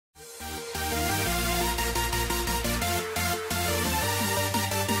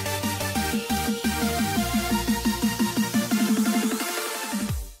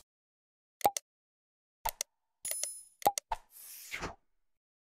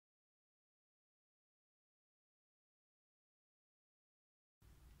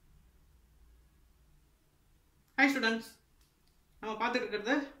Hi students, நம்ம பார்த்துட்டு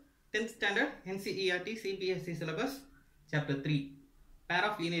இருக்கிறது 10th standard NCERT CBSE syllabus chapter 3 pair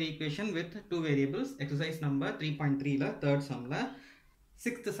of linear equation with two variables exercise number 3.3ல third sumல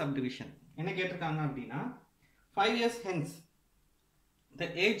 6th subdivision. என்ன கேட்டிருக்காங்க அப்படின்னா 5 years hence the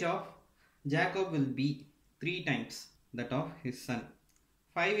age of Jacob will be 3 times that of his son.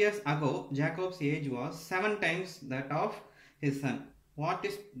 5 years ago Jacob's age was 7 times that of his son. What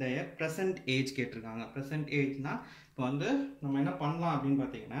is their present age கேட்டிருக்காங்க. present age னா இப்போ வந்து நம்ம என்ன பண்ணலாம் அப்படின்னு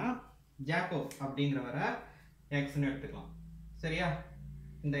பார்த்தீங்கன்னா ஜாக்கோப் அப்படிங்கிறவரை எக்ஸ்ன்னு எடுத்துக்கலாம். சரியா?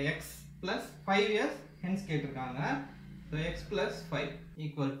 இந்த எக்ஸ் பிளஸ் 5 இயர்ஸ் ஹென்ஸ் கேட்டிருக்காங்க. So X plus 5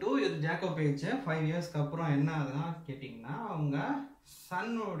 equal to இது ஜாக்கோப் ஏஜ் 5 இயர்ஸ்க்கு அப்புறம் என்ன ஆகுதுன்னா கேட்டிங்கன்னா அவங்க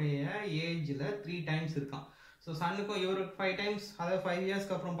சன்னுடைய ஏஜில் 3 டைம்ஸ் இருக்கான். ஸோ சன்னுக்கும் இவருக்கு 5 டைம்ஸ், அதாவது 5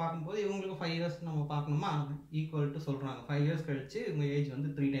 இயர்ஸ்க்கு அப்புறம் பார்க்கும்போது இவங்களுக்கு 5 இயர்ஸ் நம்ம பார்க்கணுமா, ஈக்குவல் டு சொல்கிறாங்க. 5 இயர்ஸ் கழிச்சு இவங்க ஏஜ் வந்து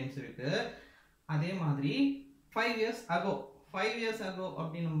 3 டைம்ஸ் இருக்குது. அதே மாதிரி 5 இயர்ஸ் அகோ, 5 இயர்ஸ் அகோ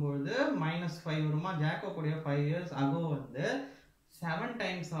அப்படின்னும்போது -5 வருமா. ஜாக்கோப்புடைய 5 இயர்ஸ் அகோ வந்து 7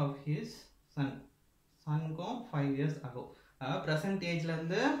 times of his son. சனுக்கும் 5 years ago. அதாவது present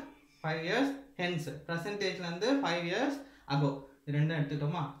ஏஜ்லேருந்து 5 years hence, present ஏஜ்லேருந்து 5 years ago, இது ரெண்டும்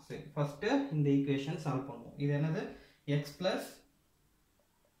எடுத்துட்டோமா. சரி, ஃபர்ஸ்ட் இந்த ஈக்குவேஷன் சால்வ் பண்ணுவோம். இது என்னது, X plus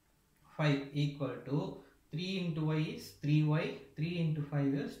 5 equal to 3 into y is 3y, 3 into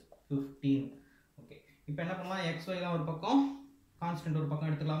 5 is 15. Okay, இப்போ என்ன பண்ணலாம், xyலாம் ஒரு பக்கம், கான்ஸ்டன்ட் ஒரு பக்கம்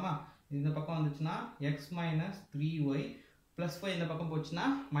எடுத்துக்கலாமா. இந்த பக்கம் வந்துச்சுன்னா x minus 3y plus 5 இந்த பக்கம் போச்சுன்னா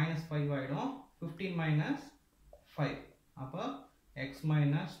 -5 ஆகிடும். 15 minus 5 அப்போ x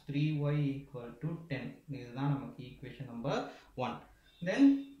minus 3y equal to 10. இதுதான் நமக்கு ஈக்குவேஷன் நம்பர் 1. தென்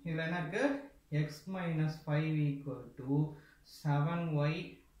இதில் என்ன இருக்கு, x minus 5 equal to 7y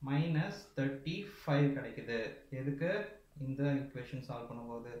minus 35 கிடைக்குது. எதுக்கு, இந்த ஈக்குவேஷன் சால்வ்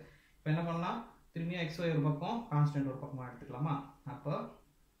பண்ணும்போது. இப்போ என்ன பண்ணலாம், திரும்பியும் xy ஒரு பக்கம் கான்ஸ்டன்ட் ஒரு பக்கமாக எடுத்துக்கலாமா. அப்போ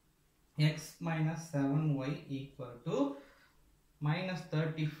x minus 7y equal to minus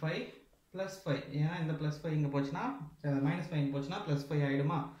 35 plus 5. ஏன்னா இந்த plus 5 இங்கே போச்சுன்னா minus 5 இங்கே போச்சுன்னா plus 5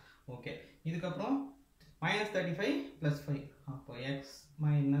 ஆகிடுமா. ஓகே, இதுக்கப்புறம் minus 35 plus 5. அப்போ x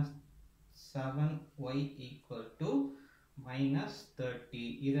minus 7y equal to minus 30.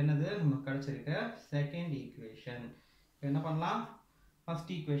 இது என்னது நமக்கு கிடைச்சிருக்க செகண்ட் ஈக்குவேஷன். என்ன பண்ணலாம்,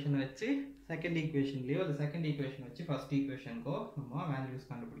 ஃபர்ஸ்ட் ஈக்குவேஷன் வச்சு செகண்ட் ஈக்குவேஷன்லையோ இல்லை செகண்ட் ஈக்குவேஷன் வச்சு ஃபர்ஸ்ட் ஈக்குவேஷனுக்கோ நம்ம வேல்யூஸ்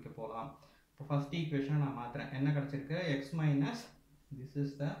கண்டுபிடிக்க போகலாம். இப்போ ஃபர்ஸ்ட் ஈக்குவேஷனை நான் மாற்றுறேன். என்ன கிடைச்சிருக்கு, X minus, this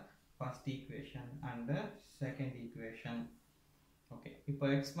is the first equation and the second equation. Okay, இப்போ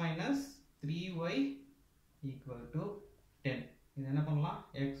X minus 3y equal to 10. இது என்ன பண்ணலாம்,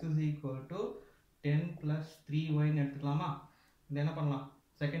 X is equal to 10 plus 3yன்னு எடுத்துக்கலாமா. இது என்ன பண்ணலாம்,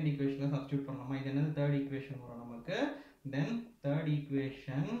 செகண்ட் ஈக்குவேஷனில் சப்ஸ்டியூட் பண்ணலாமா. இது என்னது, தேர்ட் ஈக்குவேஷன் வரும் நமக்கு. Then third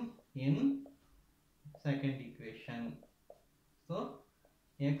equation in second equation. So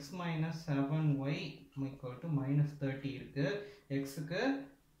x minus 7y equal to minus 30 இருக்கு. xக்கு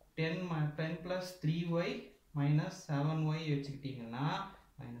 10 plus 3y minus 7y வச்சுக்கிட்டீங்கன்னா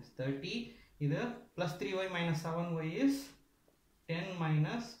minus 30. இது plus 3y minus 7y is 10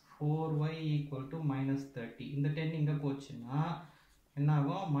 minus 4y equal to minus 30. இந்த 10 இங்கே போச்சுன்னா என்ன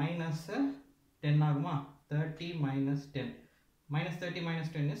ஆகும், minus 10 ஆகுமா. 30 minus 10, minus 30 minus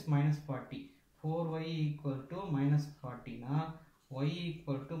 10 is minus 40. 4y equal to minus 40 னா y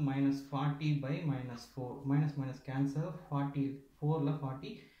equal to minus 40 by minus 4. minus minus cancel, 40 4ல 40,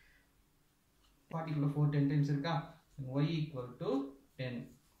 40க்குள்ள 4 10 times இருக்கா. y equal to 10.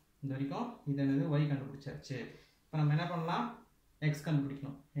 இந்த வரைக்கும் இது என்னது, y கண்டுபிடிச்சாச்சு. இப்போ நம்ம என்ன பண்ணலாம், x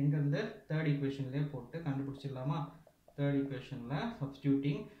கண்டுபிடிக்கணும். எங்கேருந்து, தேர்ட் ஈக்குவேஷன்லேயே போட்டு கண்டுபிடிச்சிடலாமா. தேர்ட் ஈக்குவேஷனில்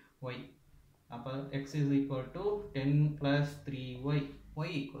சப்ஸ்டியூட்டிங் y. அப்போ x is equal to 10 plus 3y, y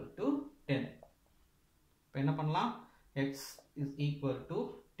equal to 10. இப்போ என்ன பண்ணலாம், x is equal to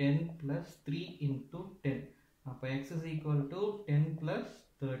 10 plus 3 into 10. அப்போ x is equal to 10 plus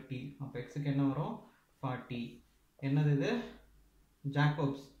 30. அப்போ xக்கு என்ன வரும், 40. என்னது இது,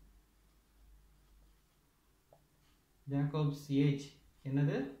 ஜாக்கோப்ஸ் ஏஜ்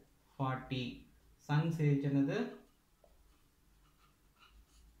என்னது, 40. சன்ஸ் ஏஜ் என்னது,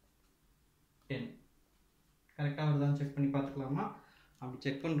 10. கரெக்டாக வருதான்னு செக் பண்ணி பார்த்துக்கலாமா. அப்படி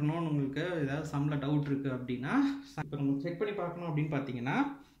செக் பண்ணணும்னு உங்களுக்கு ஏதாவது சம்மில் டவுட் இருக்குது அப்படின்னா, இப்போ நம்ம செக் பண்ணி பார்க்கணும் அப்படின்னு பார்த்தீங்கன்னா,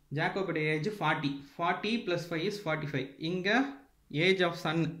 ஜாக்கோபுடைய ஏஜ் 40 plus 5 is 45. இங்கே age of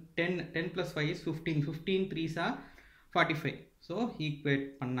Sun 10 plus 5 is 15. 15 3s are 45. So equate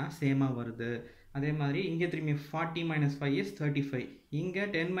பண்ணால் சேமாக வருது. அதே மாதிரி இங்கே திரும்பி 40 minus 5 is 35. இங்கே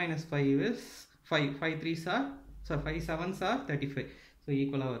 10 minus 5 is 5. 5 3s are, so 5 7s are 35. So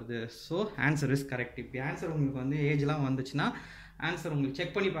ஈக்குவலாக வருது. So answer is correct. இப்போ ஆன்சர் உங்களுக்கு வந்து ஏஜ்லாம் வந்துச்சுன்னா ஆன்சர் உங்களுக்கு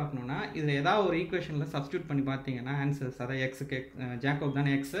செக் பண்ணி பார்க்கணுன்னா இதில் ஏதாவது ஒரு ஈக்குவேஷனில் சப்ஸ்டியூட் பண்ணி பார்த்தீங்கன்னா ஆன்சர்ஸ், அதாவது எக்ஸுக்கு ஜேக்கப்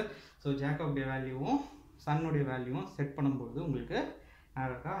தானே எக்ஸு. ஸோ ஜேக்கப்டைய வேல்யூவும் சன்னுடைய வேல்யூவும் செட் பண்ணும்போது உங்களுக்கு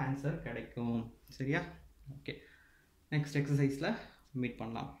அழகாக ஆன்சர் கிடைக்கும். சரியா? ஓகே, நெக்ஸ்ட் எக்ஸசைஸில் மீட்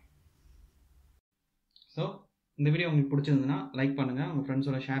பண்ணலாம். ஸோ இந்த வீடியோ உங்களுக்கு பிடிச்சிருந்துன்னா லைக் பண்ணுங்கள், உங்கள்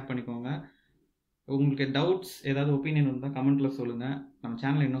ஃப்ரெண்ட்ஸோட ஷேர் பண்ணிக்கோங்க. உங்களுக்கு டவுட்ஸ் ஏதாவது ஒப்பீனியன் இருந்தால் கமெண்ட்டில் சொல்லுங்கள். நம்ம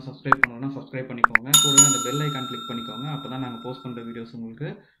சேனலை இன்னும் சப்ஸ்கிரைப் பண்ணணும்னா சப்ஸ்கிரைப் பண்ணிக்கோங்க. கூடவே அந்த பெல் ஐக்கான் கிளிக் பண்ணிக்கோங்க. அப்போ தான் நாங்கள் போஸ்ட் பண்ணுற வீடியோஸ் உங்களுக்கு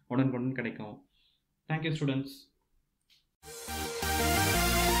உடனுக்குடன் கிடைக்கும். Thank you students.